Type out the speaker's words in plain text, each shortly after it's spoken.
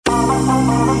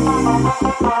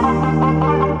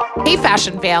Hey,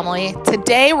 fashion family.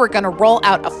 Today, we're going to roll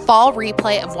out a fall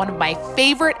replay of one of my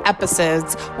favorite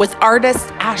episodes with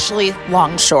artist Ashley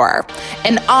Longshore.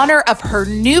 In honor of her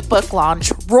new book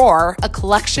launch, Roar, a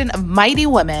collection of mighty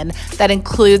women that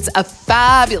includes a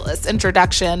fabulous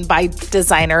introduction by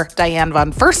designer Diane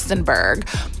von Furstenberg,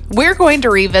 we're going to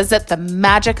revisit the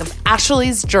magic of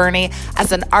Ashley's journey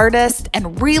as an artist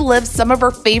and relive some of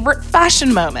her favorite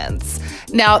fashion moments.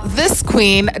 Now, this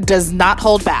queen does not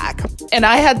hold back, and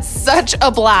I had such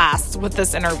a blast with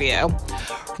this interview.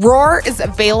 Roar is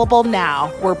available now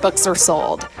where books are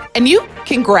sold, and you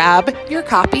can grab your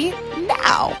copy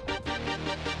now.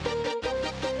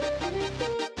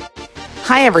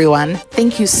 Hi, everyone.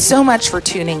 Thank you so much for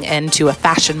tuning in to a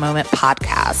Fashion Moment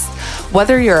podcast.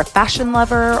 Whether you're a fashion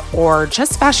lover or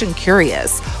just fashion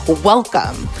curious,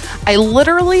 welcome. I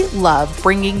literally love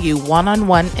bringing you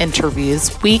one-on-one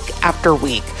interviews week after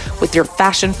week with your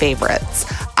fashion favorites.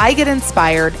 I get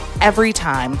inspired every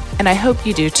time, and I hope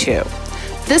you do too.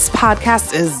 This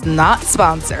podcast is not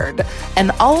sponsored,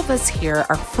 and all of us here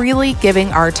are freely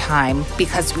giving our time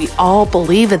because we all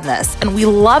believe in this and we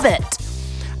love it.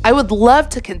 I would love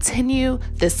to continue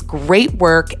this great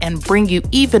work and bring you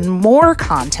even more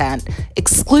content,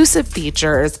 exclusive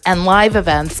features, and live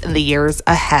events in the years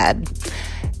ahead.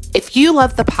 If you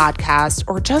love the podcast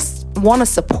or just want to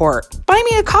support, buy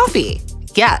me a coffee.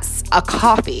 Yes, a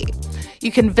coffee.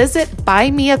 You can visit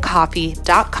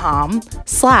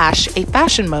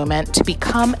buymeacoffee.com/a-fashion-moment to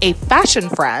become a fashion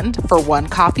friend for one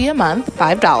coffee a month,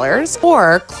 $5,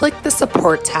 or click the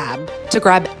support tab to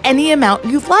grab any amount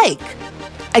you'd like.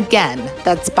 Again,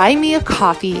 that's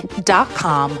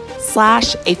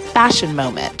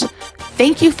buymeacoffee.com/a-fashion-moment.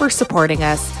 Thank you for supporting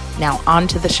us. Now on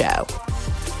to the show.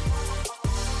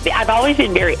 I've always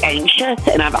been very anxious,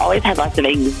 and I've always had lots of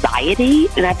anxiety,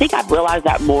 and I think I've realized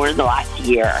that more in the last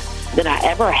year than I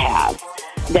ever have,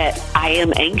 that I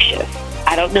am anxious.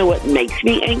 I don't know what makes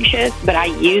me anxious, but I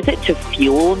use it to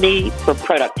fuel me for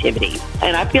productivity.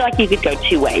 And I feel like you could go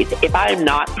two ways. If I am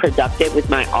not productive with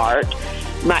my art,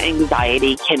 my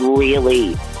anxiety can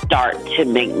really start to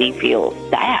make me feel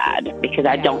sad because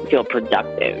I don't feel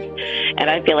productive. And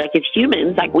I feel like as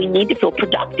humans, like we need to feel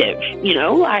productive,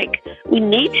 like we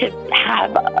need to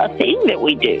have a thing that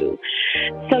we do.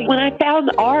 So when I found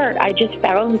art, I just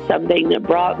found something that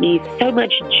brought me so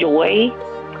much joy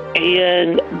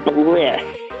and bliss.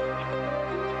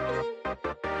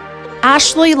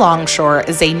 Ashley Longshore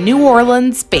is a New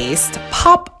Orleans-based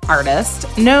pop artist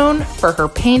known for her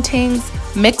paintings,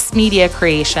 mixed media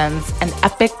creations, and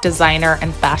epic designer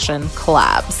and fashion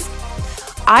collabs.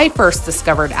 I first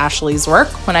discovered Ashley's work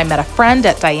when I met a friend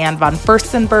at Diane von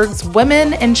Furstenberg's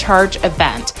Women in Charge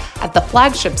event at the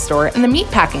flagship store in the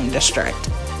Meatpacking District.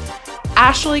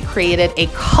 Ashley created a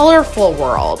colorful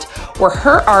world where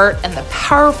her art and the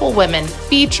powerful women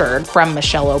featured, from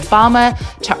Michelle Obama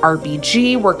to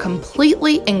RBG, were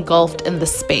completely engulfed in the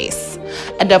space.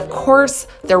 And of course,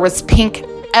 there was pink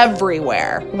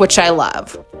everywhere, which I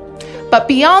love. But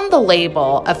beyond the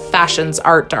label of fashion's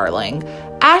art darling,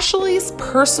 Ashley's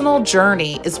personal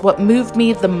journey is what moved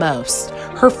me the most.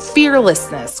 Her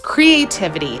fearlessness,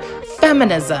 creativity,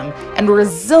 feminism, and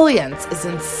resilience is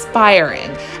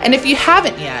inspiring. And if you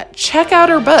haven't yet, check out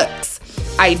her books.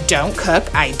 I Don't Cook,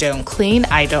 I Don't Clean,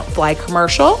 I Don't Fly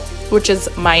Commercial, which is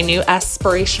my new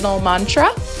aspirational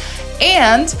mantra.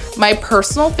 And my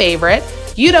personal favorite,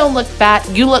 You Don't Look Fat,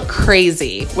 You Look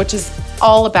Crazy, which is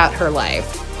all about her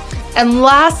life. And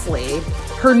lastly,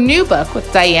 her new book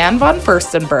with Diane von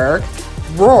Furstenberg,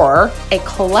 Roar, a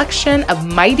collection of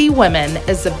mighty women,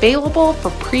 is available for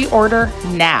pre-order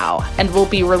now and will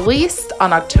be released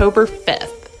on October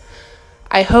 5th.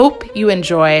 I hope you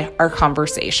enjoy our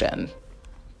conversation.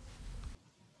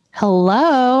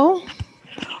 Hello.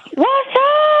 What's up?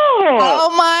 Oh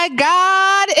my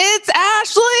God, it's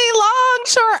Ashley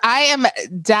Longshore. I am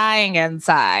dying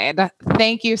inside.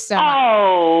 Thank you so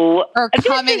much for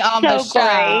coming on the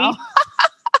show.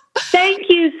 Thank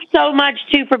you so much,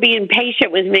 too, for being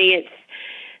patient with me. It's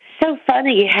so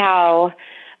funny how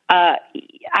I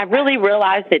really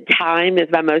realized that time is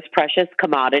my most precious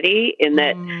commodity, in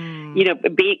that,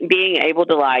 being able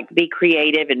to be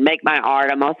creative and make my art.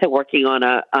 I'm also working on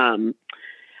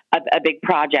a big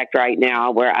project right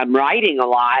now where I'm writing a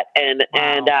lot, and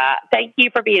thank you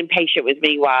for being patient with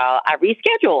me while I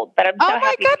rescheduled. But I'm so happy.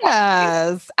 Oh my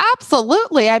goodness,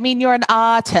 absolutely. I mean, you're an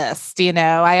artist.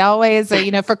 I always,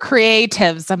 for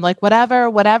creatives, I'm like,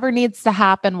 whatever needs to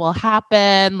happen will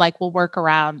happen. Like, we'll work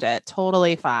around it.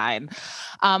 Totally fine.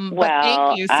 But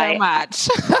thank you so much.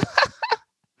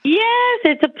 Yes,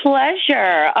 it's a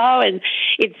pleasure. Oh, and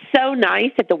it's so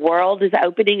nice that the world is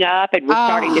opening up and we're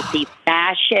starting to see Oh,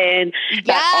 fashion. That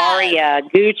yes. Aria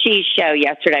Gucci show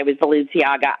yesterday was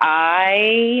Balenciaga.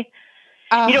 It's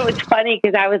Oh, funny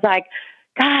because I was like,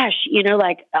 gosh,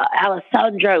 like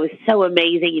Alessandro is so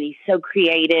amazing and he's so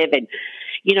creative. And,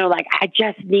 like I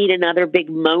just need another big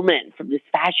moment from this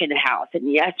fashion house.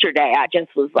 And yesterday I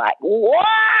just was like, what?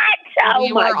 Oh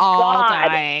we my were all God.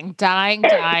 dying.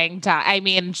 I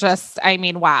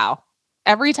mean, wow.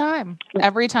 Every time.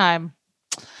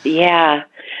 Yeah.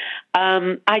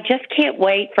 I just can't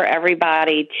wait for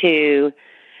everybody to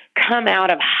come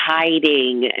out of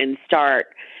hiding and start,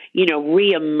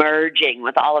 reemerging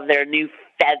with all of their new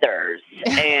feathers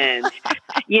and,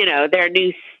 their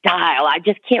new style. I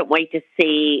can't wait to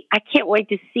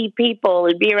see people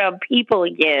and be around people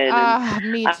again.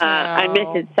 And Me I miss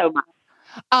too. it so much.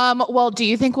 Well, do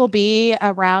you think we'll be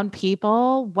around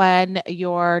people when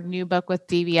your new book with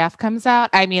DVF comes out?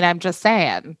 I mean, I'm just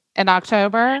saying, in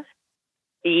October.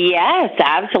 Yes,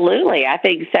 absolutely. I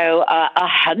think so.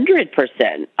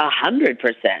 100%,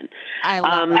 100%. I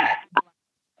love Um, it.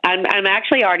 I'm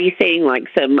actually already seeing like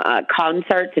some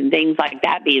concerts and things like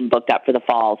that being booked up for the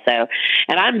fall. So,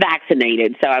 and I'm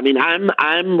vaccinated, so I mean,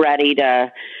 I'm ready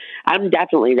to. I'm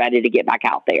definitely ready to get back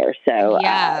out there. So,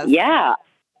 Yes. yeah.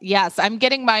 Yes, I'm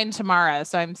getting mine tomorrow,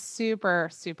 so I'm super,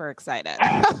 super excited.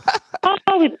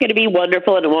 Oh, it's going to be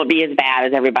wonderful, and it won't be as bad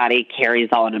as everybody carries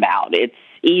on about. It's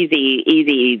easy,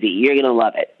 easy, easy. You're going to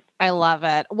love it. I love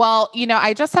it. Well,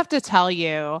 I just have to tell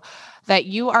you that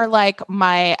you are like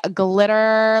my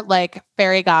glitter, like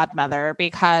fairy godmother,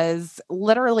 because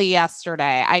literally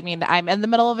yesterday, I mean, I'm in the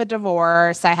middle of a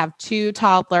divorce. I have 2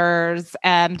 toddlers,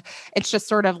 and it's just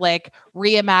sort of like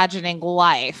reimagining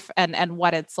life and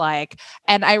what it's like.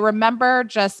 And I remember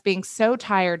just being so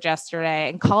tired yesterday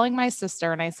and calling my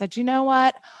sister, and I said, you know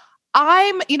what?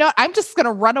 I'm just going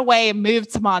to run away and move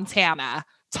to Montana.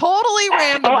 Totally Oh,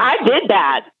 randomly. I did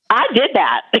that. I did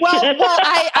that.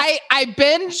 I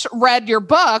binge read your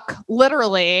book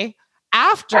literally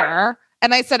after,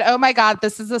 and I said, "Oh my God,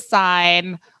 this is a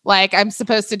sign. Like I'm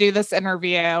supposed to do this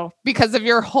interview because of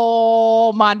your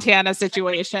whole Montana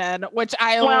situation," which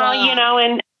I Well, love.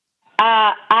 and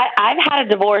I've had a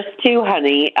divorce too,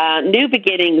 honey. New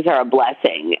beginnings are a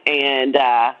blessing, and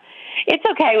it's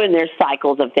okay when there's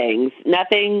cycles of things.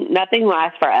 Nothing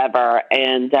lasts forever,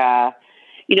 and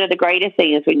the greatest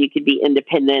thing is when you can be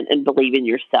independent and believe in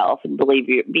yourself and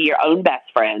be your own best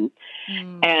friend.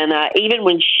 Mm. And even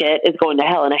when shit is going to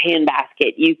hell in a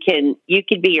handbasket, you can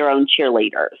be your own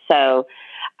cheerleader. So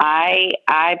I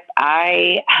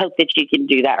hope that you can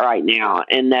do that right now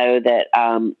and know that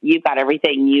you've got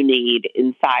everything you need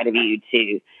inside of you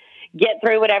to get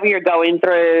through whatever you're going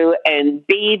through and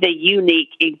be the unique,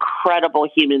 incredible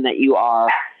human that you are.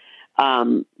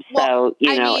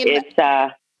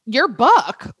 It's your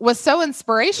book was so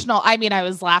inspirational. I mean, I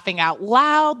was laughing out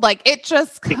loud. Like it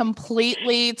just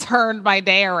completely turned my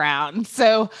day around.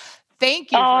 So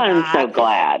thank you for I'm that. so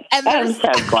glad. And I'm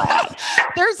so glad.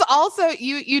 there's also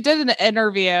you did an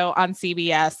interview on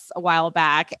CBS a while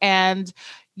back, and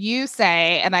you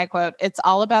say, and I quote, "It's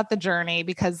all about the journey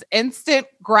because instant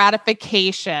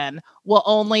gratification will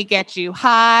only get you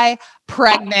high,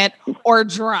 pregnant, or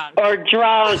drunk."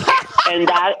 And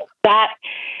that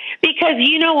because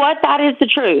you know what? That is the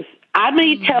truth. I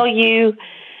may tell you,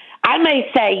 I may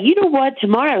say, you know what?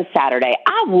 Tomorrow's Saturday.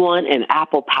 I want an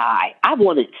apple pie. I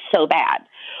want it so bad.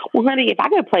 Well, honey, if I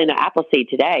go plant an apple seed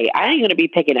today, I ain't going to be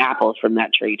picking apples from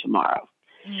that tree tomorrow.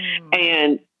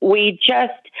 And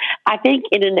I think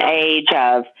in an age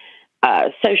of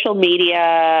social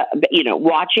media,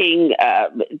 watching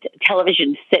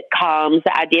television sitcoms,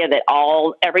 the idea that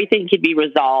everything could be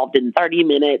resolved in 30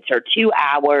 minutes or 2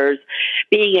 hours,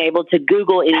 being able to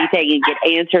Google anything and get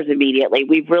answers immediately.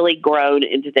 We've really grown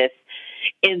into this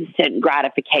instant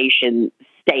gratification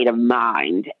state of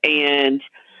mind. And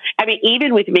I mean,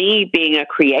 even with me being a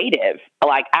creative,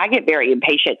 like I get very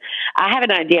impatient. I have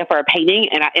an idea for a painting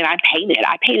and I paint it.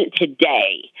 I paint it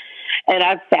today. And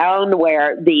I've found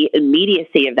where the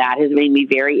immediacy of that has made me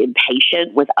very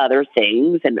impatient with other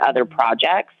things and other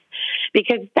projects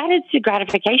because that is the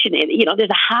gratification. And, there's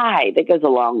a high that goes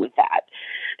along with that.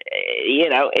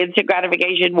 Instant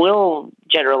gratification will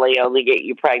generally only get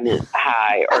you pregnant,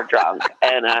 high, or drunk.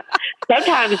 And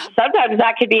sometimes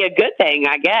that could be a good thing,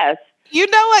 I guess. You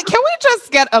know what? Can we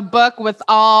just get a book with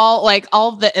all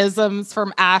the isms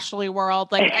from Ashley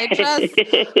World? Like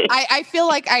I feel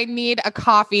like I need a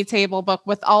coffee table book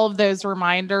with all of those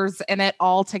reminders in it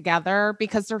all together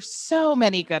because there's so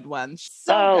many good ones.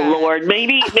 So good. Lord,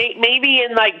 maybe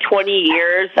in like 20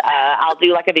 years, I'll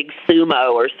do like a big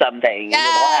sumo or something.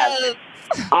 Yes.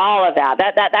 All of that.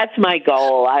 That's my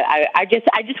goal. I just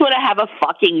want to have a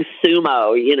fucking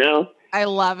sumo, you know? I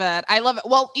love it.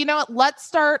 Well, you know what? Let's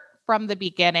start from the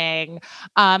beginning,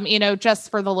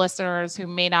 just for the listeners who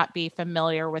may not be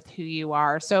familiar with who you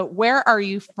are. So where are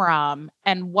you from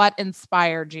and what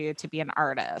inspired you to be an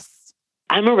artist?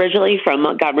 I'm originally from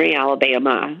Montgomery,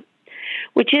 Alabama,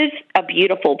 which is a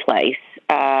beautiful place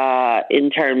in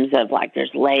terms of like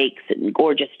there's lakes and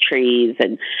gorgeous trees,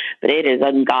 but it is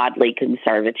ungodly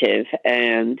conservative.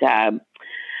 And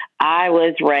I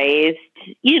was raised,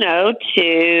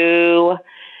 to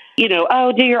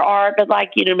do your art, but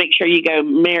make sure you go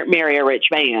marry a rich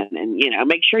man and,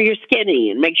 make sure you're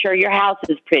skinny and make sure your house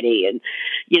is pretty and,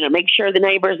 make sure the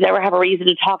neighbors never have a reason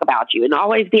to talk about you and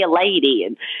always be a lady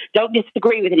and don't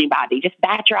disagree with anybody. Just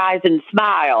bat your eyes and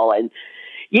smile. And,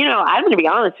 I'm going to be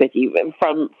honest with you.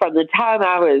 From the time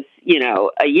I was,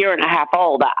 a year and a half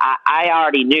old, I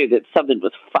already knew that something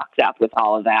was fucked up with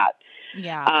all of that.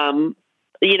 Yeah.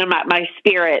 My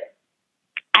spirit,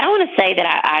 I don't want to say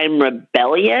that I'm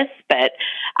rebellious, but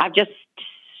I've just,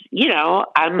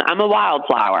 I'm a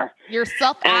wildflower. You're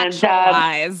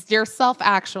self-actualized. You're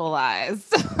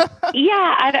self-actualized.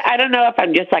 Yeah, I don't know if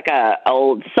I'm just like a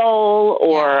old soul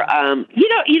or,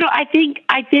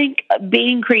 I think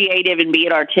being creative and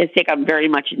being artistic, I'm very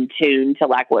much in tune to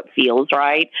like what feels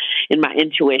right in my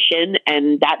intuition,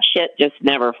 and that shit just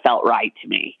never felt right to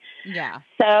me. Yeah.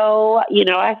 So,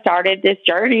 I started this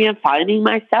journey of finding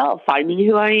myself, finding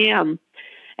who I am.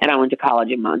 And I went to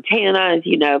college in Montana, as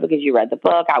you know, because you read the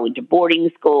book. I went to boarding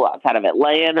school outside of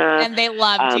Atlanta. And they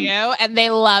loved you. And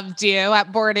they loved you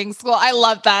at boarding school. I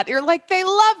love that. You're like, they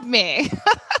love me.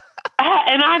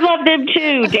 And I love them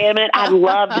too, damn it. I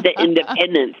loved the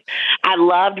independence. I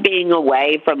loved being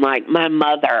away from like my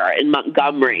mother in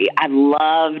Montgomery. I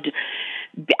loved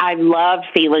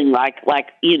feeling like,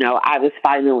 I was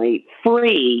finally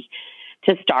free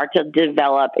to start to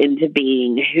develop into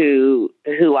being who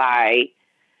I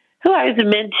was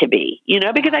meant to be,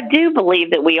 because I do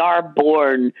believe that we are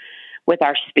born with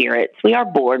our spirits. We are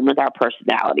born with our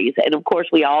personalities. And of course,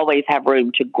 we always have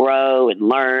room to grow and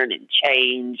learn and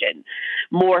change and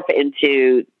morph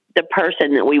into the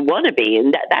person that we want to be.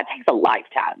 And that takes a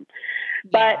lifetime.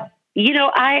 Yeah. But,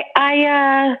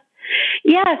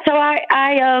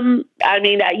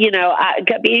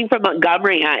 being from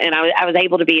Montgomery, I was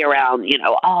able to be around,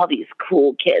 all these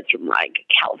cool kids from like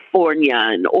California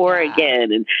and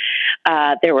Oregon. And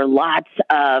there were lots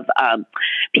of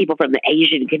people from the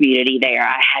Asian community there.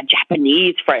 I had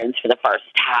Japanese friends for the first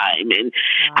time. And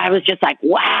I was just like,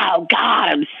 wow, God,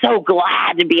 I'm so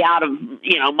glad to be out of,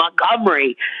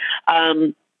 Montgomery.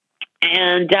 And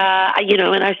I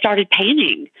started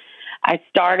painting.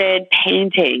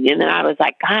 And then I was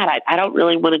like, God, I don't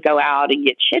really want to go out and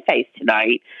get shit-faced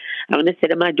tonight. I want to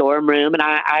sit in my dorm room and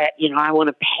I want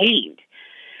to paint.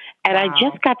 And I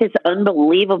just got this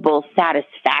unbelievable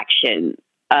satisfaction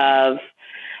of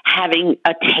having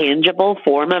a tangible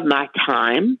form of my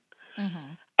time.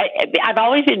 Mm-hmm. I've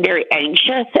always been very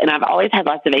anxious and I've always had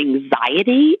lots of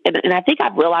anxiety. And I think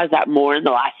I've realized that more in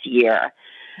the last year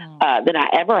than I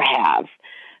ever have.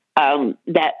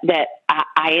 That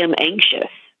I am anxious.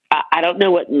 I don't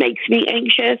know what makes me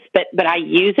anxious, but I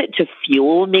use it to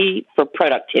fuel me for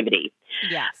productivity.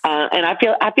 Yes. And I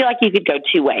feel like you could go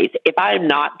two ways. If I am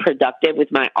not productive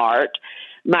with my art,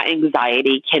 my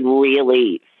anxiety can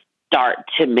really start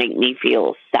to make me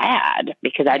feel sad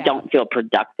because I don't feel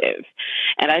productive.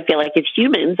 And I feel like as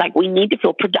humans, like we need to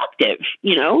feel productive,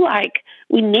 like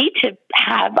we need to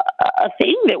have a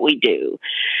thing that we do.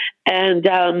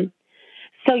 And,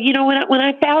 so, when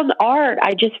I found art,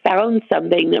 I just found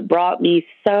something that brought me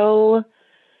so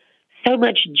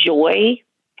much joy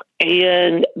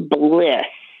and bliss.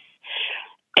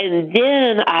 And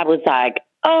then I was like,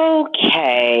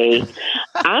 okay,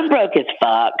 I'm broke as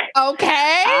fuck.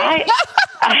 Okay.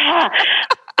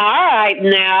 All right,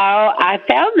 now I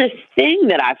found this thing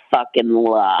that I fucking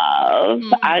love.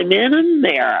 Mm-hmm. I'm in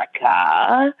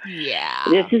America. Yeah.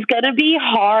 This is going to be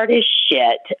hard as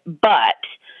shit, but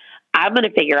I'm going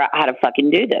to figure out how to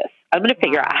fucking do this. I'm going to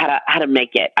figure out how to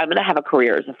make it. I'm going to have a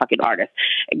career as a fucking artist.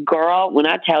 Girl, when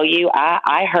I tell you,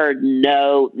 I heard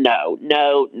no.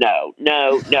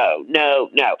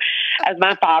 As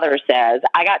my father says,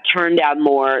 I got turned down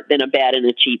more than a bed in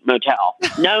a cheap motel.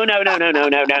 No.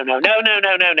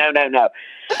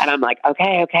 And I'm like,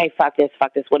 okay, fuck this.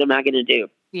 What am I going to do?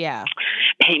 Yeah.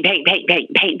 Paint.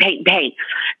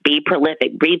 Be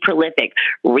prolific.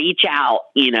 Reach out,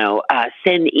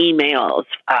 send emails,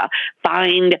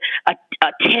 find a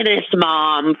tennis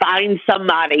mom, find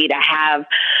somebody to have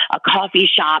a coffee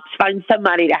shop, find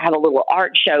somebody to have a little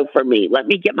art show for me. Let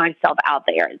me get myself out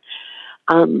there.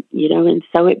 And, and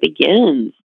so it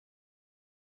begins.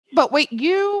 But wait,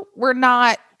 you were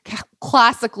not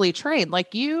classically trained.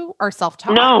 Like, you are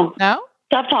self-taught. No?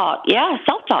 Self-taught. Yeah.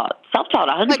 Self-taught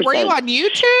 100%. Like, were you on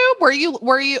YouTube? Were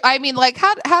you, I mean, like,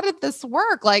 how did this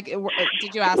work? Like,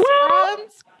 did you ask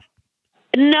friends?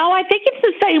 No, I think it's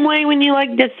the same way when you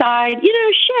decide,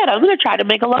 I'm going to try to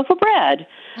make a loaf of bread.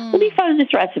 Let me find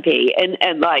this recipe.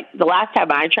 And like the last time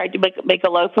I tried to make a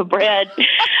loaf of bread,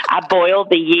 I boiled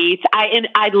the yeast.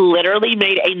 I literally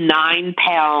made a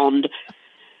 9-pound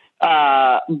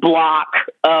block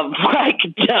of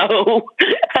dough.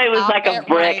 It was like a brick.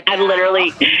 Right, I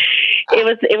literally,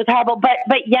 it was horrible,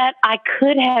 but yet I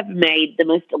could have made the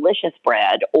most delicious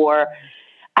bread, or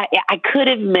I could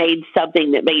have made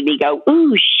something that made me go,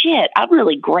 ooh, shit, I'm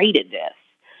really great at this.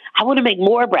 I want to make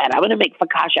more bread. I want to make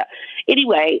focaccia.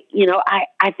 Anyway,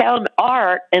 I found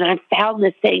art, and I found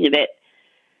this thing that,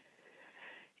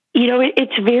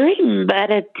 it's very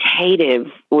meditative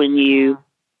when you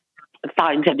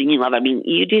find something you love. I mean,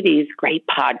 you do these great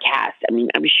podcasts. I mean,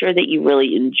 I'm sure that you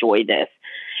really enjoy this.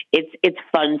 It's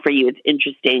fun for you. It's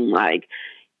interesting.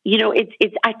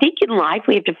 It's, I think in life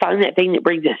we have to find that thing that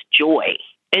brings us joy.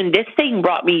 And this thing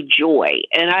brought me joy.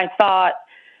 And I thought,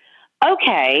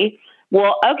 okay,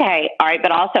 all right.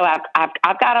 But also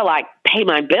I've got to pay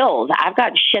my bills. I've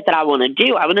got shit that I want to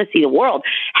do. I want to see the world.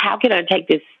 How can I take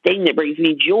this thing that brings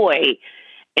me joy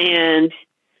and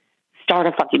start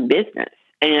a fucking business?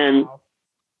 And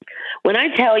when I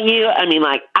tell you, I mean,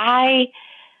 I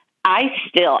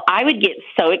would get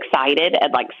so excited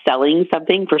at selling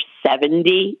something for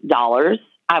 $70.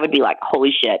 I would be like,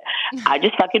 holy shit, I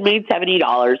just fucking made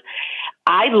 $70.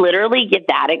 I literally get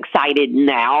that excited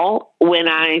now when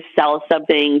I sell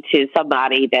something to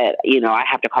somebody that, I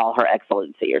have to call her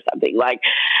excellency or something. I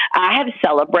have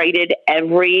celebrated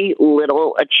every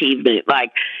little achievement,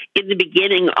 in the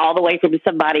beginning, all the way from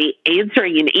somebody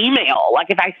answering an email.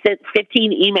 If I sent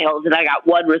 15 emails and I got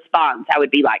one response, I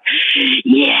would be like,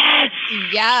 yes.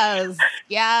 Yes.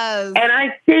 And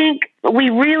I think we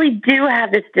really do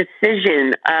have this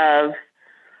decision of,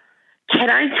 can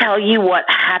I tell you what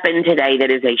happened today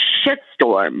that is a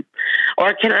shitstorm?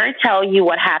 Or can I tell you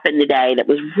what happened today that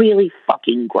was really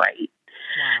fucking great?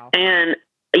 Wow. And,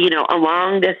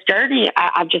 along this journey,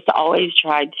 I've just always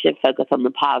tried to focus on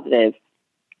the positive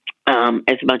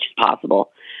as much as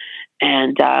possible.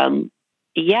 And, and,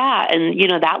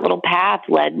 that little path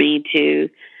led me to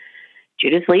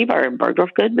Judith Lever and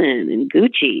Bergdorf Goodman and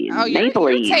Gucci and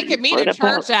Maybelline. You're taking me to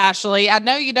church, Ashley. I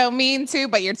know you don't mean to,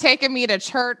 but you're taking me to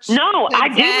church. No, today. I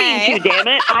do mean to, damn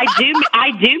it. I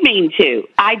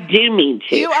do mean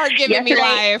to. You are giving me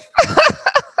life.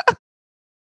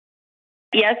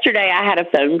 Yesterday, I had a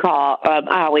phone call.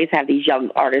 I always have these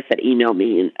young artists that email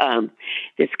me, and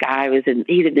this guy he's in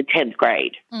the 10th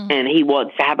grade, and he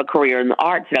wants to have a career in the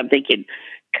arts. And I'm thinking,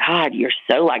 God, you're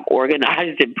so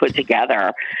organized and put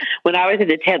together. When I was in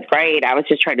the 10th grade, I was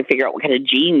just trying to figure out what kind of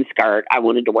jean skirt I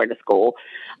wanted to wear to school.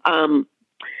 I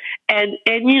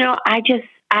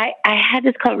had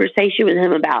this conversation with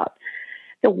him about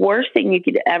the worst thing you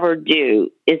could ever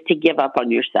do is to give up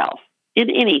on yourself in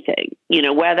anything,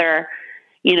 whether,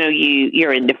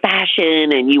 you're into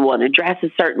fashion and you want to dress a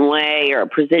certain way or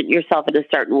present yourself in a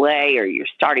certain way, or you're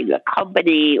starting a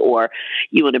company, or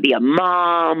you want to be a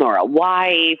mom or a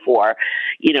wife or,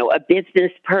 a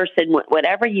business person,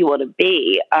 whatever you want to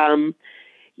be.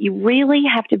 You really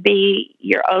have to be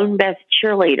your own best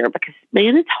cheerleader because,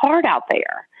 man, it's hard out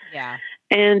there. Yeah.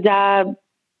 And,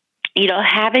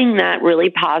 having that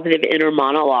really positive inner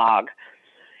monologue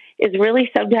is really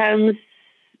sometimes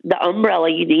the umbrella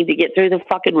you need to get through the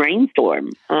fucking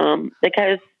rainstorm.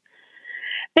 Because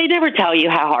they never tell you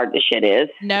how hard the shit is.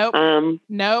 Nope.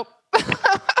 Nope.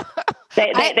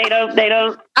 They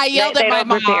don't. I yelled at my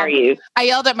mom. Prepare you. I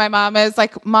yelled at my mom. I was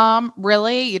like, Mom,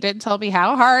 really? You didn't tell me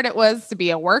how hard it was to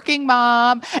be a working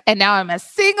mom. And now I'm a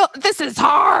single. This is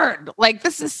hard.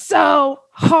 This is so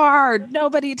hard.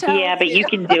 Nobody tells Yeah, but you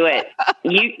can do it.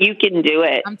 You can do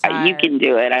it. I'm tired. You can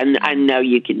do it. I know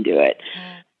you can do it.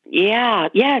 Yeah.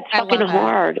 Yeah. It's fucking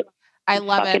hard. I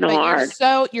love it.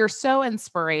 But you're so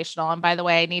inspirational. And by the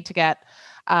way, I need to get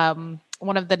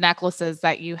one of the necklaces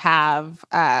that you have,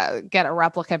 get a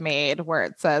replica made where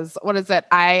it says, what is it?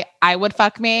 I would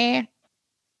fuck me.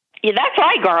 Yeah, that's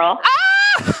right, girl.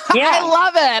 Yeah. I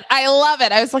love it. I love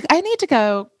it. I was like, I need to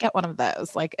go get one of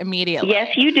those like immediately.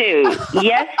 Yes, you do.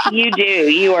 Yes, you do.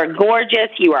 You are gorgeous.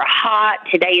 You are hot.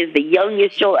 Today is the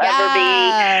youngest you'll ever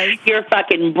be. You're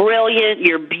fucking brilliant.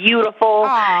 You're beautiful.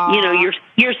 Aww. You know,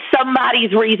 you're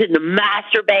somebody's reason to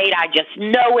masturbate. I just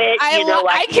know it.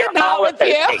 I cannot with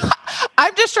you.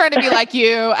 I'm just trying to be like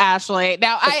you, Ashley.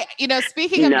 Now,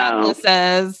 speaking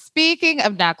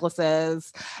of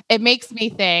necklaces, it makes me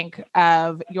think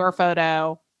of your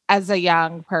photo as a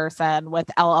young person with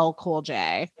LL Cool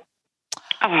J.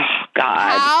 Oh,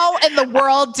 God. How in the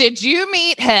world did you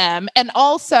meet him? And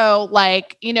also,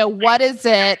 what is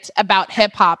it about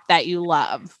hip hop that you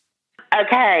love?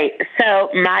 Okay, so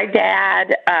my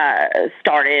dad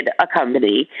started a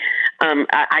company.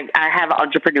 I have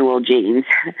entrepreneurial genes.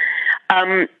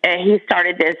 He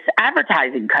started this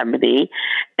advertising company,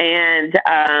 and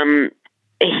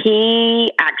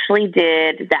he actually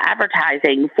did the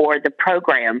advertising for the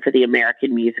program for the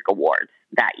American Music Awards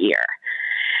that year.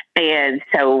 And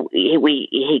so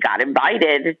he got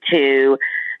invited to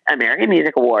American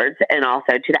Music Awards and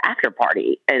also to the after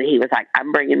party. And he was like,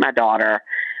 I'm bringing my daughter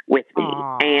with me.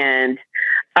 Aww. And,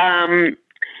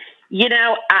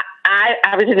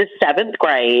 I was in the 7th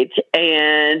grade,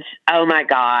 and oh my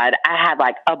God, I had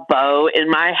like a bow in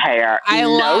my hair. I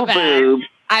love boobs.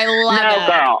 I love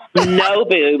it. No, girl, no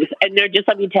boobs. And they're just,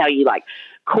 let me tell you, like,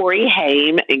 Corey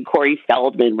Haim and Corey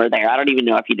Feldman were there. I don't even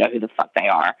know if you know who the fuck they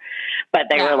are, but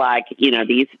they were like,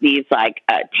 these like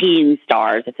teen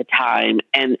stars at the time.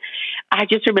 And I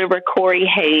just remember Corey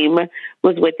Haim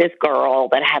was with this girl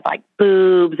that had like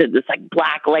boobs and this like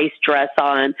black lace dress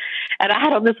on. And I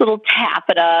had on this little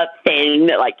taffeta thing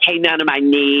that like came down to my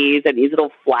knees and these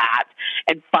little flats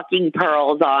and fucking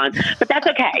pearls on. But that's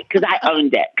okay, because I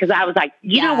owned it. Because I was like,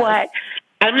 you know what?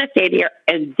 I'm going to stand here.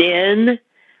 And then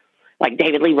like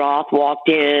David Lee Roth walked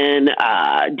in,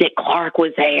 Dick Clark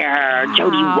was there,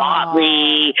 Jodie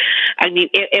Watley. I mean,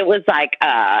 it was like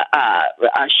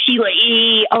Sheila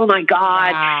E. Oh my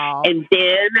God. Wow. And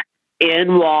then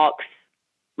in walks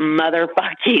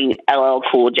motherfucking LL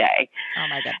Cool J. Oh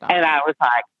my God. And I was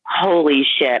like, holy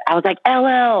shit. I was like,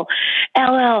 LL,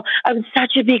 I'm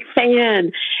such a big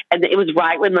fan. And it was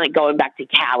right when like Going Back to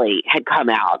Cali had come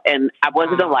out, and I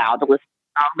wasn't allowed to listen to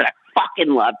the song, but I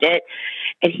fucking loved it.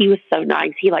 And he was so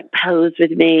nice. He like posed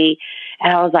with me,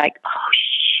 and I was like, oh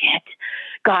shit.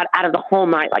 God, out of the whole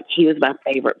night, like he was my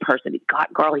favorite person. God,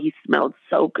 girl, he smelled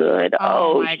so good.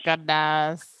 Oh my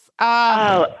goodness.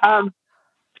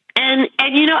 And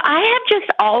I have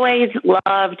just always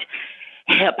loved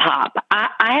hip hop.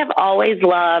 I have always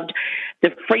loved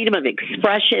the freedom of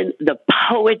expression, the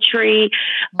poetry.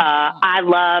 I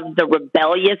love the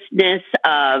rebelliousness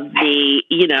of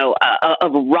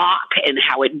of rock and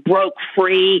how it broke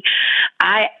free.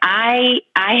 I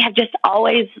have just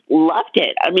always loved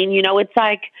it. I mean, it's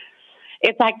like,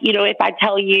 if I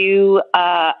tell you,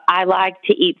 I like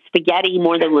to eat spaghetti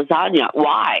more than lasagna.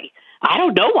 Why? I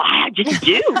don't know why. I just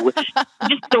do. It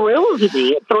just thrills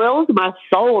me. It thrills my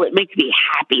soul. It makes me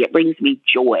happy. It brings me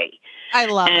joy. I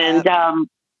love it. And,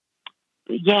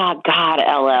 God,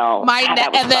 LL.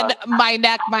 My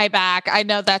neck, my back. I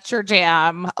know that's your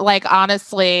jam. Like,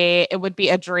 honestly, it would be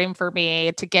a dream for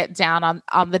me to get down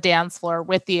on the dance floor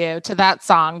with you to that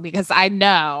song, because I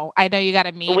know you got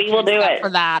to meet. We will do it for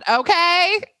that.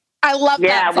 Okay. I love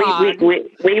that song.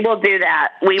 We will do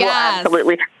that. We will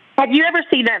absolutely. Have you ever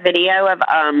seen that video of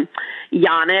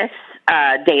Giannis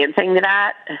dancing to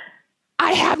that?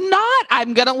 I have not.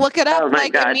 I'm going to look it up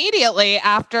immediately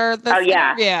after this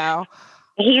interview.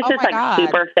 He's this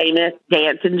super famous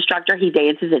dance instructor. He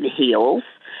dances in heels.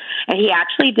 And he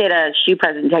actually did a shoe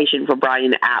presentation for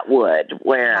Brian Atwood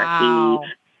where he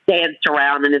danced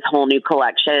around in his whole new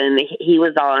collection. He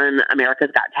was on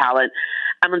America's Got Talent.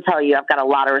 I'm going to tell you, I've got a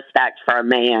lot of respect for a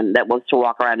man that wants to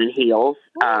walk around in heels.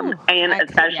 And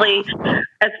especially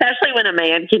when a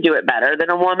man can do it better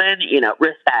than a woman,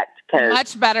 respect.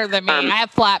 Much better than me. I have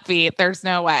flat feet. There's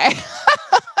no way.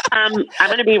 I'm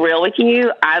going to be real with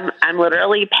you. I'm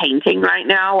literally painting right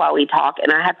now while we talk,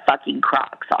 and I have fucking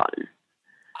Crocs on.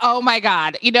 Oh my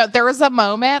God. There was a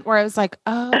moment where I was like,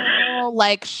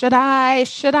 should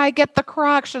I get the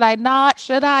Crocs? Should I not?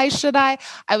 Should I?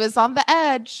 I was on the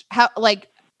edge.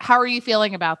 How are you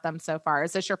feeling about them so far?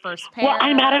 Is this your first pair? Well,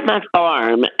 I'm out at my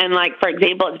farm, and for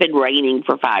example, it's been raining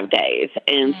for 5 days.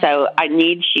 And so I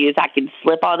need shoes I can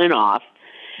slip on and off.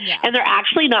 Yeah. And they're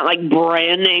actually not like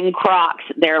brand name Crocs.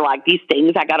 They're like these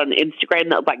things I got on Instagram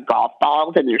that look like golf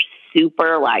balls, and they're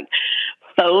super like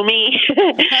foamy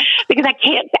because I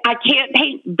can't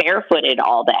paint barefooted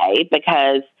all day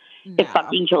because it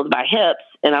fucking kills my hips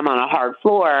and I'm on a hard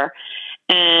floor.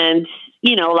 And,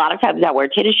 you know, a lot of times I wear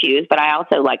tennis shoes, but I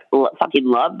also like fucking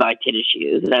love my tennis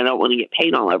shoes and I don't want to get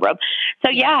paint all over them.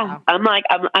 So yeah, I'm like,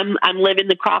 I'm living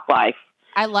the Croc life.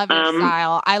 I love your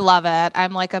style. I love it.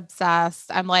 I'm like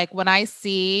obsessed. I'm like, when I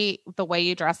see the way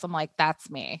you dress, I'm like, that's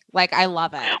me. Like, I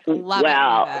love it. Love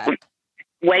it.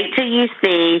 Wait till you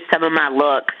see some of my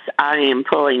looks I am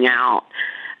pulling out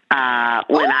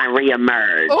when I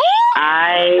reemerge.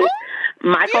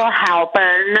 Michael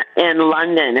Halpern in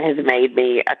London has made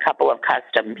me a couple of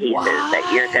custom pieces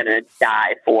that you're going to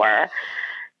die for.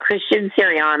 Christian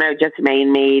Siriano just made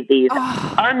me these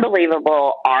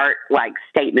unbelievable art like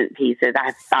statement pieces. I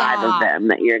have 5 of them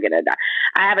that you're going to die.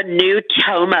 I have a new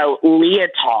Tomo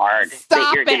leotard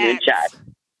that you're going to judge.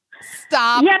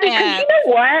 Stop. Yeah, because you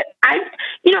know what?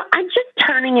 I'm just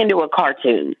turning into a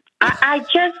cartoon. I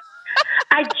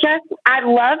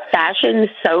love fashion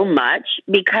so much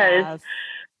because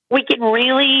we can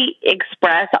really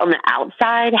express on the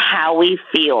outside how we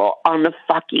feel on the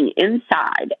fucking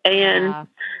inside. And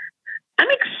I'm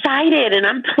excited and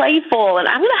I'm playful and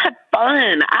I want to have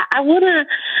fun. I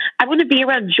want to be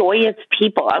around joyous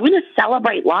people. I want to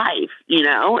celebrate life, you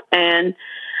know? And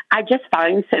I just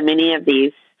find so many of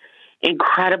these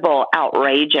incredible,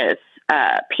 outrageous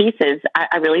pieces.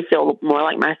 I really feel more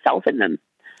like myself in them.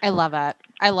 I love it.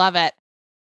 I love it.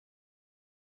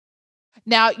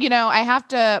 Now, you know, I have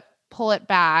to pull it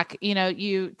back. You know,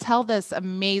 you tell this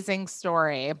amazing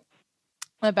story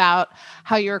about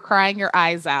how you were crying your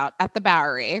eyes out at the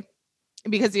Bowery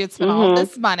because you had spent all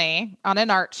this money on an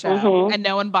art show and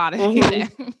no one bought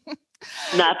anything.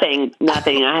 Nothing.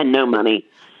 I had no money.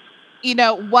 You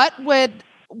know, what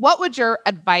would your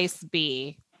advice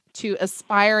be to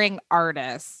aspiring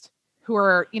artists who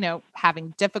are, you know,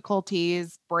 having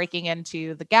difficulties breaking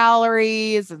into the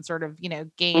galleries and sort of, you know,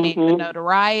 gaining the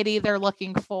notoriety they're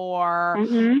looking for?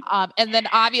 And then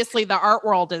obviously the art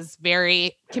world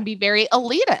can be very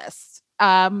elitist.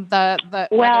 Whether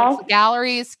it's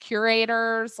galleries,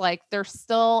 curators, like there's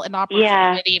still an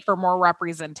opportunity for more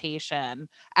representation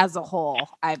as a whole,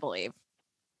 I believe.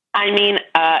 I mean,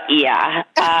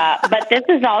 but this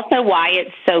is also why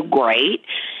it's so great.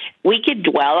 We could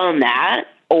dwell on that,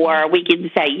 or we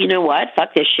could say, you know what,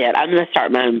 fuck this shit. I'm going to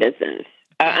start my own business.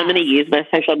 I'm going to use my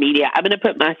social media. I'm going to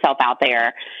put myself out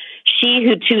there. She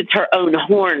who toots her own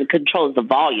horn controls the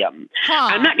volume.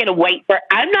 I'm not going to wait for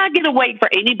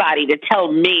anybody to tell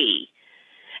me,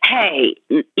 hey,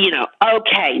 you know,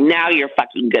 okay, now you're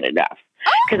fucking good enough.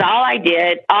 Because all I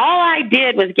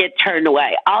did was get turned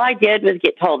away. All I did was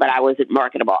get told that I wasn't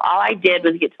marketable. All I did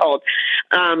was get told,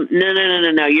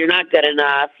 no, you're not good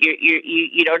enough.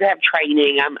 You don't have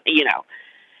training.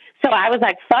 So I was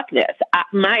like, fuck this.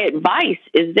 My advice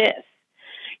is this: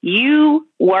 you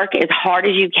work as hard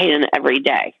as you can every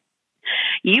day.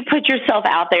 You put yourself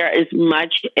out there as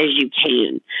much as you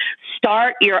can.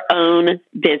 Start your own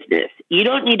business. You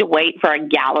don't need to wait for a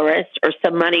gallerist or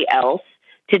somebody else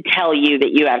to tell you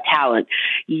that you have talent.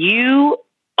 You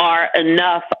are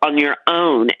enough on your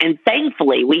own. And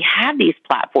thankfully, we have these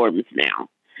platforms now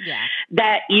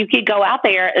that you could go out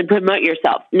there and promote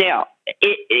yourself. Now,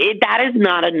 that is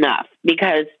not enough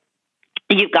because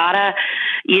you've got to,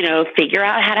 you know, figure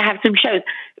out how to have some shows.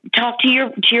 Talk to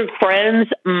your friends'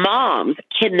 moms.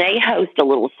 Can they host a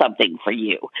little something for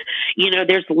you? You know,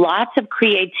 there's lots of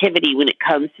creativity when it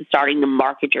comes to starting to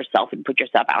market yourself and put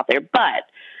yourself out there. But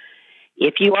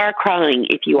if you are crying,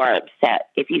 if you are upset,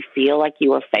 if you feel like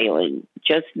you are failing,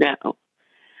 just know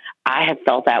I have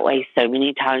felt that way so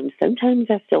many times. Sometimes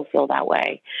I still feel that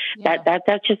way.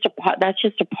 That's just a part. That's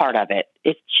just a part of it.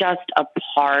 It's just a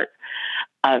part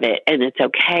of it, and it's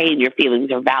okay. And your feelings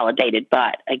are validated.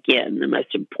 But again, the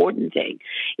most important thing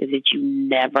is that you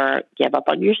never give up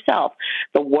on yourself.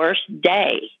 The worst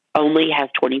day only has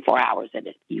 24 hours in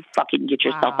it. You fucking get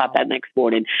yourself up that next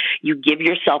morning. You give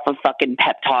yourself a fucking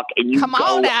pep talk, and you come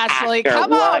on, Ashley.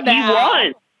 Come on now. You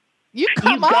want. You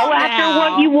go after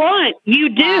what you want. You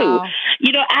do. Wow.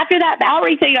 You know, after that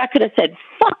Valerie thing, I could have said,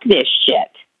 fuck this shit.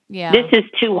 Yeah. This is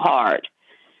too hard.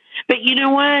 But you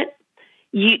know what?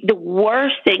 The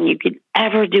worst thing you could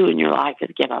ever do in your life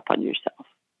is give up on yourself.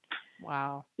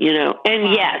 Wow. And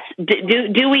Wow. yes,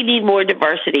 do we need more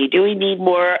diversity? Do we need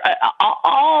more,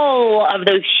 all of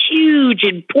those huge,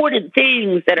 important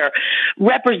things that are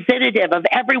representative of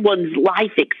everyone's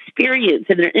life experience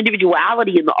and their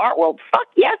individuality in the art world? Fuck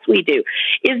yes, we do.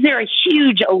 Is there a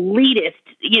huge elitist,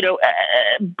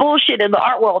 bullshit in the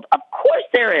art world? Of course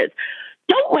there is.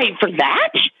 Don't wait for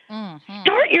that. Mm-hmm.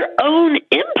 Start your own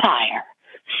empire.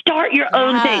 Start your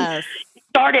own thing.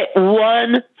 Start it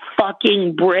one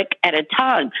fucking brick at a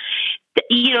time.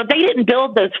 They didn't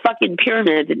build those fucking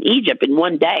pyramids in Egypt in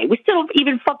one day. We still don't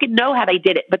even fucking know how they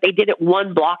did it, but they did it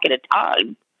one block at a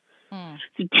time.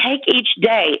 So take each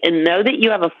day and know that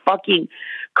you have a fucking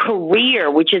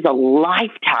career, which is a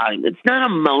lifetime. It's not a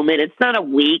moment. It's not a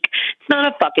week. It's not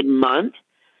a fucking month.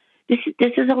 This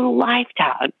is a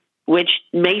lifetime, which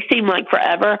may seem like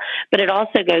forever, but it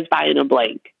also goes by in a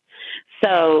blink.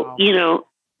 So,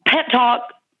 pep talk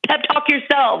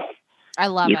yourself. I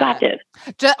love it. You got this.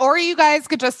 Or you guys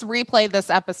could just replay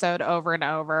this episode over and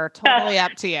over. Totally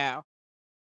up to you.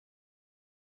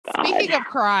 God. Speaking of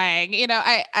crying,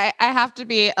 I have to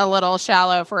be a little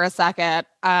shallow for a second.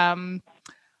 My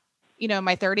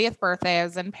 30th birthday, I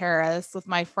was in Paris with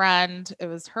my friend. It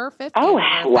was her 50th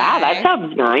birthday. Wow, that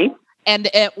sounds nice. And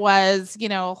it was,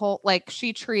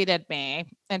 she treated me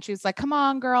and she was like, come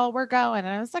on, girl, we're going.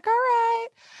 And I was like, all right.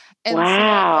 And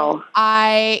wow. So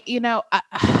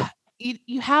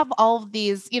you have all of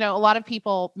these, a lot of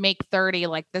people make 30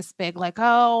 like this big, like,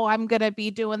 oh, I'm going to be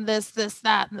doing this,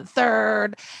 that, and the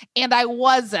third. And I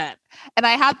wasn't. And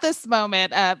I had this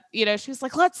moment of, she was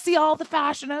like, let's see all the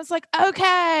fashion. I was like,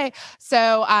 okay.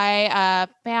 So I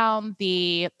found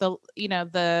the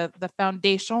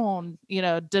foundation,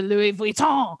 de Louis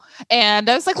Vuitton. And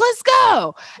I was like, let's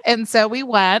go. And so we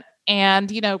went.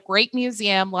 And, great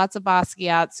museum, lots of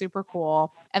Basquiat, super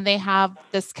cool. And they have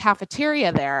this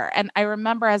cafeteria there. And I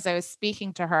remember as I was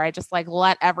speaking to her, I just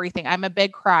let everything, I'm a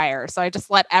big crier. So I just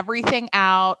let everything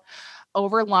out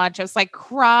over lunch. I was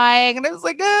crying and I was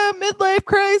midlife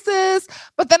crisis.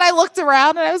 But then I looked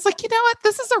around and I was like, you know what?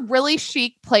 This is a really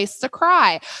chic place to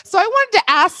cry. So I wanted to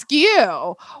ask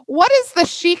you, what is the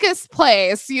chicest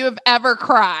place you have ever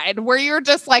cried where you're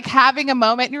just having a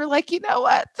moment and you're like, you know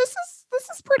what? This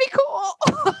is pretty cool.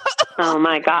 Oh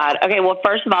my God. Okay. Well,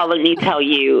 first of all, let me tell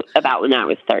you about when I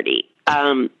was 30.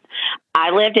 I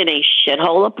lived in a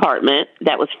shithole apartment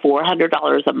that was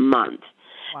 $400 a month.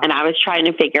 Wow. And I was trying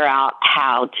to figure out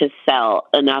how to sell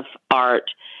enough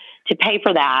art to pay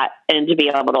for that and to be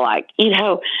able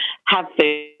to have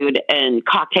food and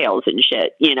cocktails and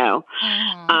shit,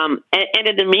 Mm-hmm. And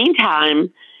in the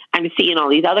meantime, I'm seeing all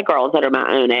these other girls that are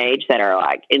my own age that are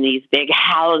in these big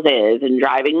houses and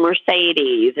driving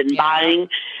Mercedes and buying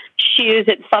shoes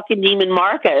at fucking Neiman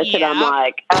Marcus. Yeah. And I'm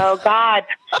like, oh God.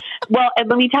 Well, and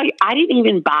let me tell you, I didn't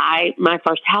even buy my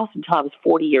first house until I was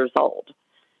 40 years old.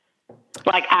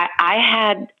 I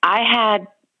had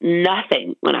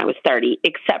nothing when I was 30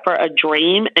 except for a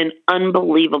dream and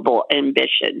unbelievable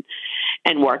ambition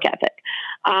and work ethic.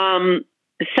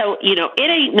 So, it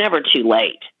ain't never too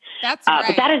late. That's right.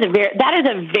 But that is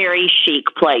a very chic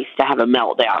place to have a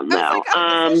meltdown, though.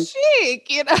 This is chic,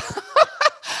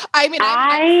 I mean,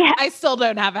 I still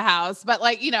don't have a house, but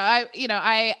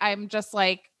I'm just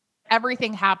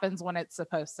everything happens when it's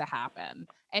supposed to happen.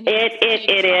 And it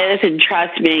is, and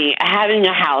trust me, having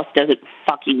a house doesn't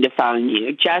fucking define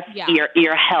you. Just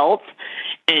your health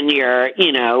and your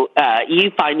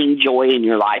you finding joy in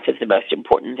your life is the most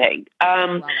important thing.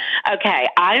 Okay,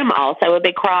 I am also a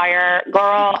big crier,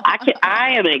 girl.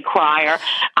 I am a crier.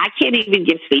 I can't even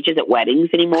give speeches at weddings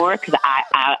anymore because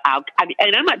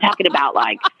and I'm not talking about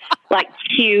like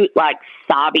cute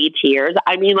sobby tears.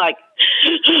 I mean that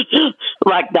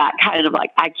kind of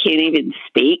I can't even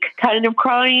speak kind of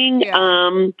crying.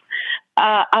 Yeah.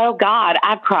 Oh God,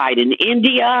 I've cried in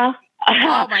India.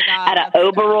 Oh my God, at an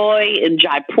Oberoi in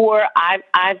Jaipur.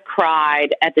 I've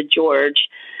cried at the George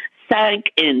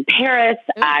Cinq in Paris.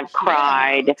 Ooh, I've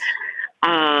cried.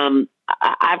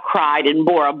 I've cried in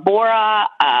Bora Bora.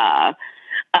 A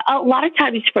lot of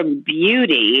times from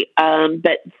beauty,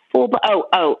 but full.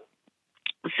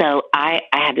 So I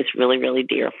had this really, really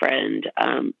dear friend.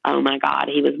 Oh my God,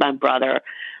 he was my brother,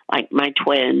 my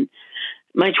twin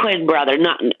brother,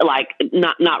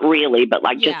 not really, but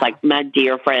just my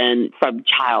dear friend from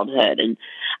childhood. And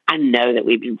I know that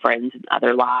we've been friends in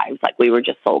other lives. We were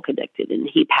just soul connected, and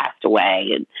he passed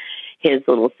away, and his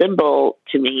little symbol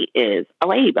to me is a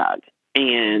ladybug.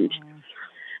 And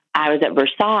I was at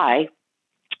Versailles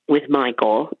with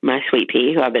Michael, my sweet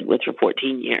pea, who I've been with for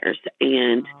 14 years.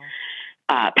 And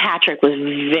Patrick was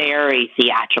very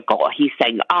theatrical. He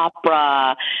sang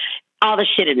opera. all the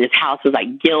shit in his house was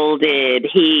like gilded.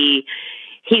 He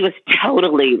was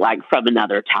totally like from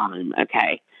another time.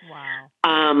 Okay.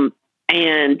 Wow.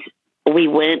 And we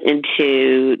went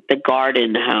into the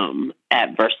garden home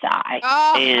at Versailles.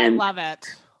 Oh, and I love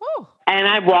it. Whew. And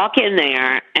I walk in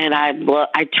there and I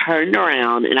turned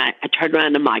around and I turned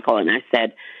around to Michael and I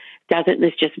said, doesn't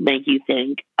this just make you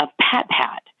think of Pat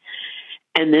Pat?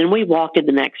 And then we walked in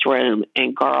the next room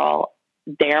and girl,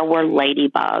 there were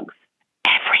ladybugs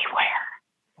everywhere.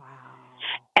 Wow.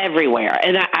 Everywhere.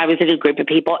 And I was in a group of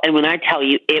people. And when I tell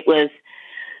you, it was,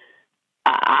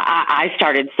 I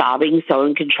started sobbing so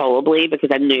uncontrollably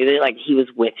because I knew that like he was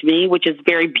with me, which is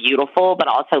very beautiful, but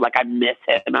also like I miss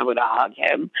him. I would hug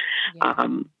him. Yeah.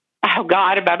 Oh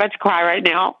God, I'm about to cry right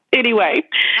now. Anyway,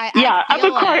 I'm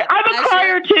a crier. I'm a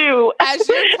crier too. As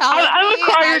you're telling I'm me, a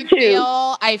crier too.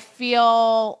 I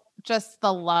feel just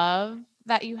the love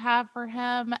that you have for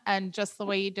him, and just the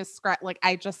way you describe. Like,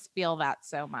 I just feel that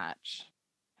so much.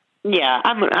 Yeah,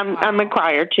 I'm a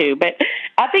crier too, but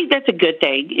I think that's a good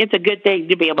thing. It's a good thing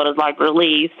to be able to like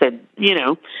release, and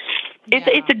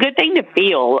it's a good thing to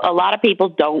feel. A lot of people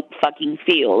don't fucking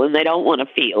feel, and they don't want to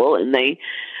feel, and they,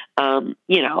 I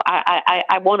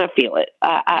want to feel it.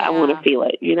 I want to feel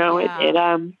it.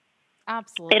 It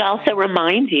absolutely. It also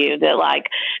reminds you that like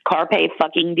carpe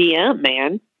fucking diem,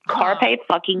 man. Carpe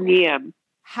fucking diem.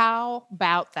 How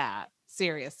about that?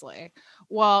 Seriously.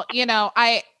 Well,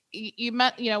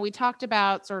 we talked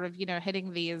about sort of,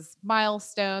 hitting these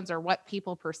milestones or what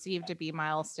people perceive to be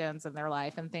milestones in their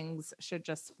life, and things should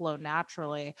just flow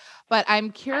naturally. But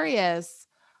I'm curious,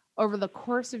 over the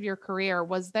course of your career,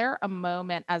 was there a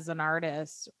moment as an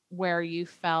artist where you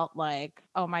felt like,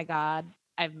 oh my God,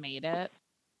 I've made it?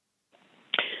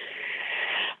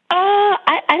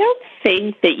 I don't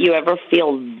think that you ever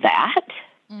feel that.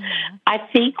 Mm-hmm. I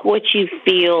think what you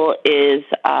feel is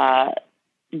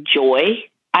joy.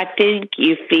 I think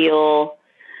you feel,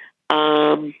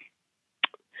 I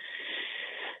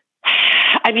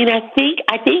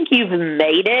think you've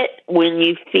made it when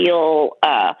you feel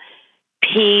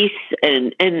peace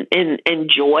and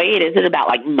joy. It isn't about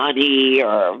like money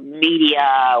or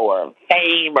media or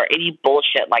fame or any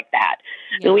bullshit like that.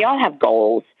 Yeah. And we all have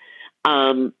goals.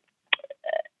 And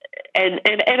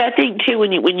I think too,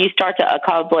 when you start to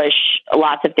accomplish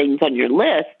lots of things on your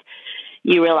list,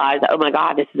 you realize, oh my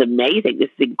God, this is amazing. This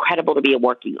is incredible to be a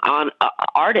working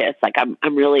artist. Like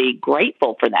I'm really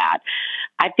grateful for that.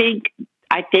 I think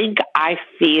I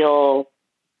feel,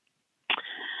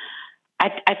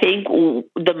 I think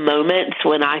the moments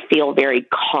when I feel very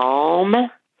calm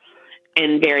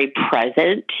and very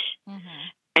present, mm-hmm.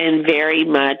 and very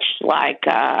much like,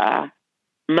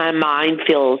 my mind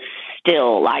feels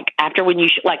still, like after when you,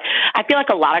 I feel like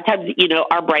a lot of times,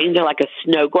 our brains are like a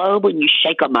snow globe when you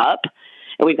shake them up.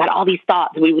 And we've got all these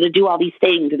thoughts, and we want to do all these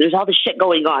things, and there's all this shit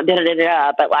going on,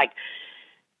 but like,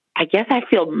 I guess I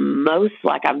feel most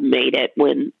like I've made it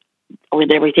when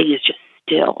everything is just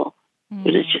still,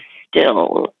 when it's just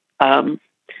still, because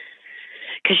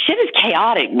shit is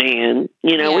chaotic, man.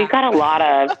 We've got a lot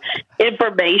of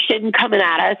information coming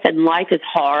at us, and life is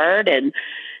hard, and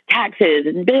taxes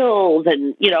and bills,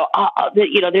 and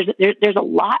there's a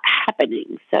lot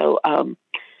happening. So,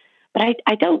 but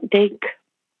I don't think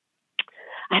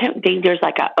there's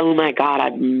like a, oh my God,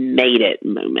 I've made it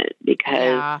moment,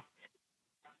 because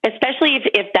especially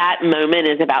if that moment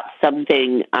is about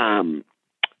something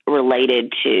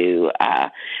related to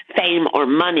fame or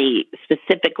money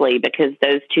specifically, because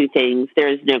those two things, there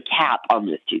is no cap on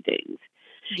those two things.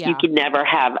 Yeah. You can never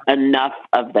have enough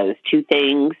of those two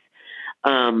things.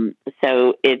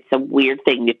 So it's a weird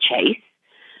thing to chase.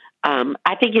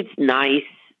 I think it's nice.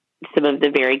 Some of the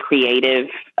very creative,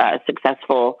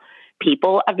 successful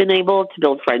people I've been able to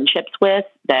build friendships with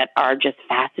that are just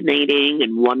fascinating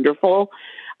and wonderful.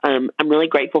 I'm really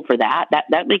grateful for that.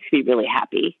 That makes me really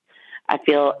happy. I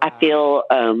feel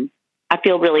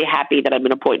really happy that I'm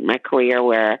at a point in my career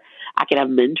where I can have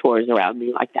mentors around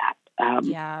me like that.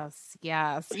 Yes.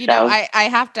 I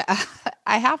have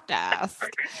to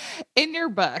ask, in your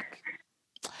book,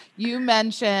 you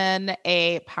mention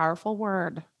a powerful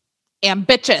word,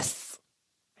 ambitious.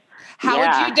 How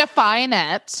would you define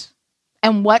it?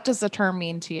 And what does the term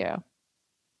mean to you?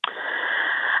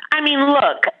 I mean,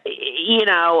 look,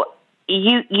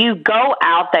 you go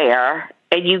out there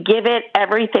and you give it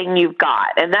everything you've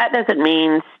got. And that doesn't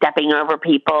mean stepping over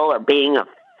people or being a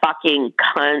fucking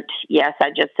cunt. Yes,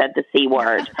 I just said the C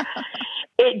word.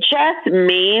 It just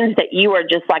means that you are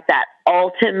just like that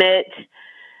ultimate,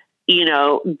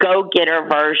 go-getter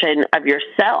version of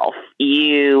yourself.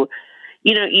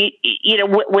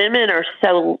 Women are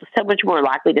so much more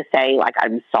likely to say, like,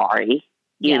 I'm sorry,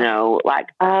 You know, like,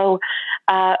 do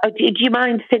you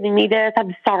mind sending me this?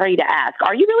 I'm sorry to ask.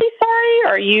 Are you really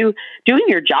sorry? Are you doing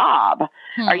your job?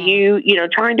 Are you,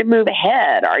 trying to move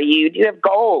ahead? Do you have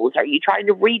goals? Are you trying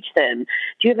to reach them?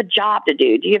 Do you have a job to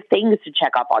do? Do you have things to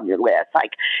check off on your list?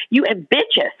 Like, you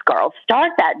ambitious girl,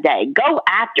 start that day, go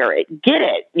after it, get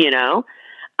it,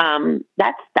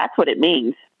 that's what it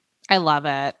means. I love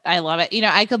it. I love it.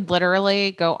 I could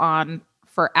literally go on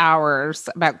for hours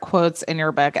about quotes in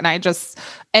your book,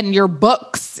 and your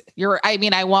books,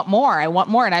 I want more.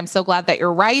 And I'm so glad that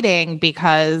you're writing,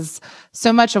 because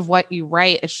so much of what you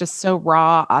write is just so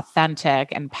raw, authentic,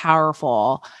 and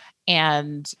powerful.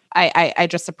 And I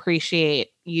just appreciate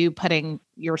you putting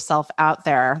yourself out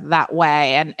there that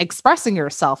way and expressing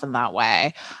yourself in that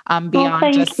way,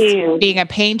 beyond just being a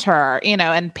painter,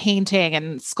 and painting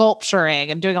and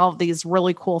sculpturing and doing all of these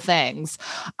really cool things.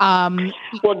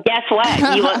 Well, guess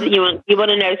what? You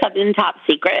want to know something top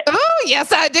secret? Oh,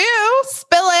 yes, I do.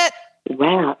 Spill it.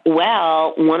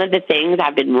 Well, one of the things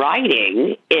I've been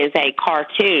writing is a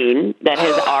cartoon that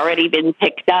has already been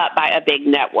picked up by a big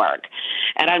network.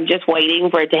 And I'm just waiting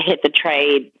for it to hit the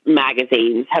trade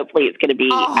magazines. Hopefully it's going to be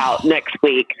out next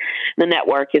week. The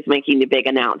network is making the big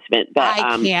announcement. But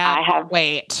I can't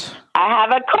wait. I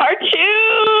have a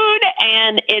cartoon,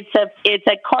 and it's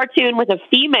a cartoon with a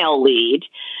female lead,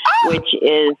 which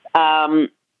is,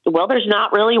 there's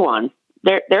not really one.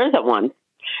 There isn't one.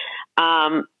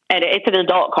 And it's an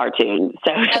adult cartoon.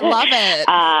 So I love it.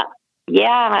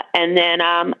 Yeah. And then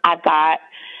I've got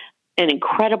an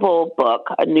incredible book,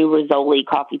 a new Rizzoli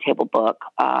coffee table book,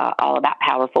 all about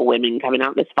powerful women, coming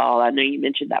out this fall. I know you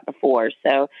mentioned that before.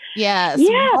 So yes,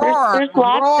 there's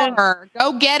lots of...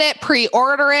 Go get it,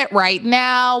 pre-order it right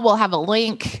now. We'll have a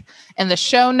link in the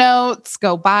show notes.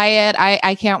 Go buy it.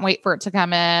 I can't wait for it to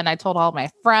come in. I told all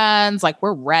my friends,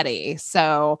 we're ready.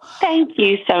 So thank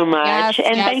you so much.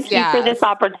 Thank you for this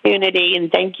opportunity,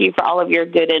 and thank you for all of your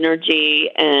good energy.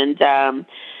 And,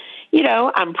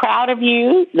 I'm proud of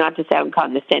you, not to sound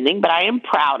condescending, but I am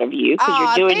proud of you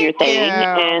because you're doing your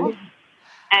thing.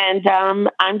 And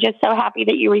I'm just so happy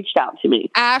that you reached out to me.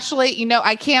 Ashley,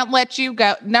 I can't let you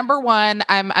go. Number one,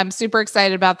 I'm super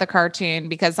excited about the cartoon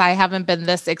because I haven't been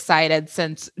this excited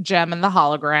since Gem and the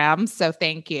Hologram. So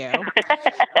thank you.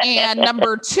 And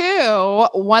number two,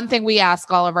 one thing we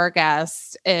ask all of our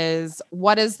guests is,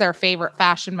 what is their favorite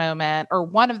fashion moment, or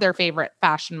one of their favorite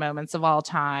fashion moments of all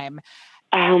time?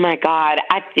 Oh my God.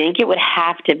 I think it would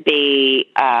have to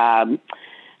be Fall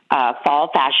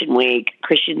Fashion Week,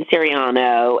 Christian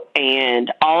Siriano,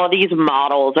 and all of these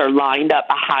models are lined up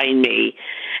behind me.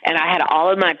 And I had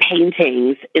all of my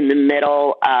paintings in the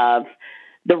middle of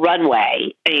the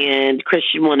runway, and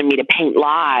Christian wanted me to paint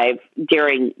live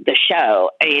during the show.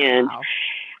 And wow.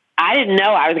 I didn't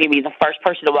know I was going to be the first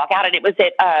person to walk out, and it was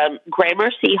at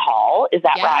Gramercy Hall. Is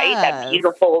that right? That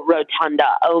beautiful rotunda.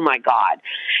 Oh my God!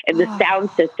 And the sound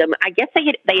system. I guess they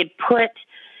had put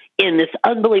in this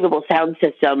unbelievable sound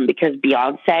system because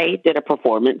Beyonce did a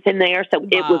performance in there, so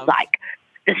it was like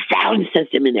the sound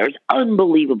system in there is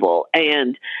unbelievable.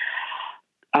 And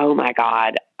oh my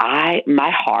God,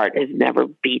 my heart has never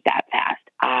beat that fast.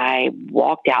 I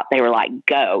walked out. They were like,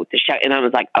 "Go the show," and I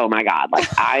was like, "Oh my God!"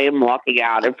 Like I am walking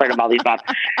out in front of all these bots.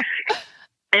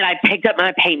 And I picked up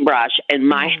my paintbrush, and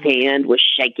my hand was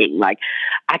shaking. Like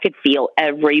I could feel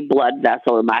every blood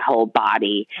vessel in my whole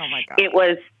body. Oh my God! It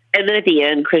was. And then at the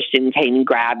end, Christian came and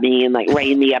grabbed me and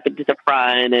reined me up into the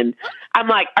front. And I'm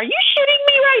like, "Are you shitting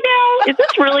me right now? Is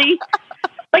this really?"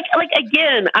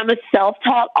 Again, I'm a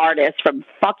self-taught artist from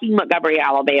fucking Montgomery,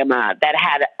 Alabama that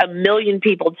had a million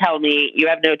people tell me, "You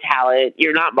have no talent.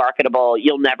 You're not marketable.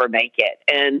 You'll never make it."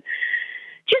 And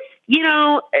just,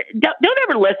 don't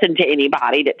ever listen to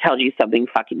anybody that tells you something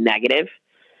fucking negative.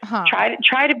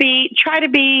 Try to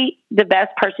be the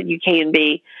best person you can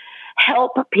be.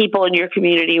 Help people in your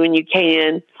community when you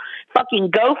can. Fucking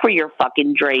go for your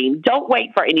fucking dream. Don't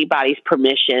wait for anybody's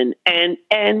permission. And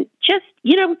just,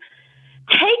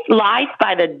 take life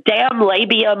by the damn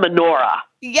labia minora.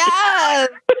 Yes.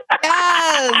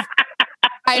 Yes.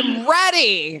 I'm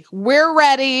ready. We're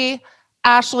ready.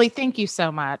 Ashley, thank you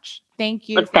so much. Thank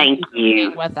you. Thank you.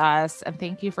 Being with us. And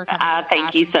thank you for coming.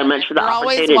 Thank you so much for the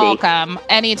opportunity. You're always welcome.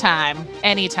 Anytime.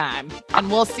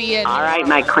 And we'll see you. All right,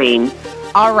 my queen.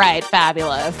 All right.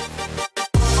 Fabulous.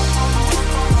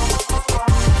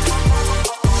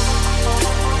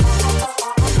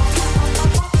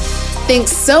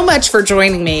 Thanks so much for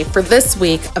joining me for this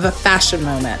week of A Fashion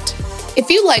Moment. If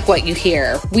you like what you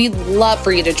hear, we'd love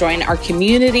for you to join our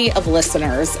community of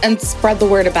listeners and spread the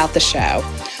word about the show.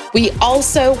 We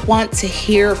also want to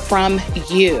hear from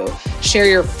you. Share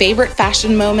your favorite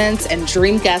fashion moments and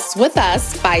dream guests with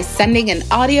us by sending an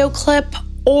audio clip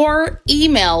or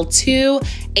email to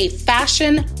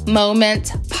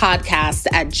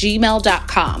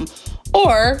afashionmomentpodcast@gmail.com.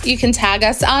 Or you can tag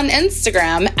us on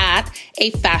Instagram at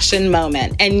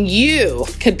 @afashionmoment, and you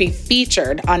could be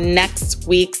featured on next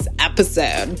week's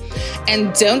episode.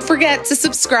 And don't forget to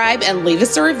subscribe and leave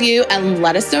us a review and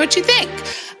let us know what you think.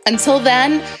 Until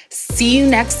then, see you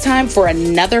next time for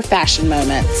another fashion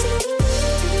moment.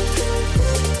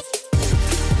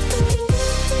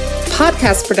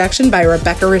 Podcast production by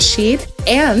Rebecca Rashid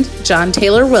and John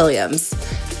Taylor Williams.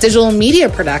 Digital media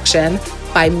production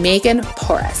by Megan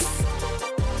Porras.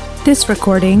 This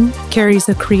recording carries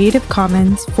a Creative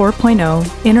Commons 4.0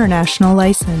 international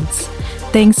license.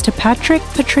 Thanks to Patrick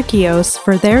Patricios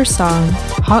for their song,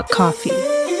 Hot Coffee.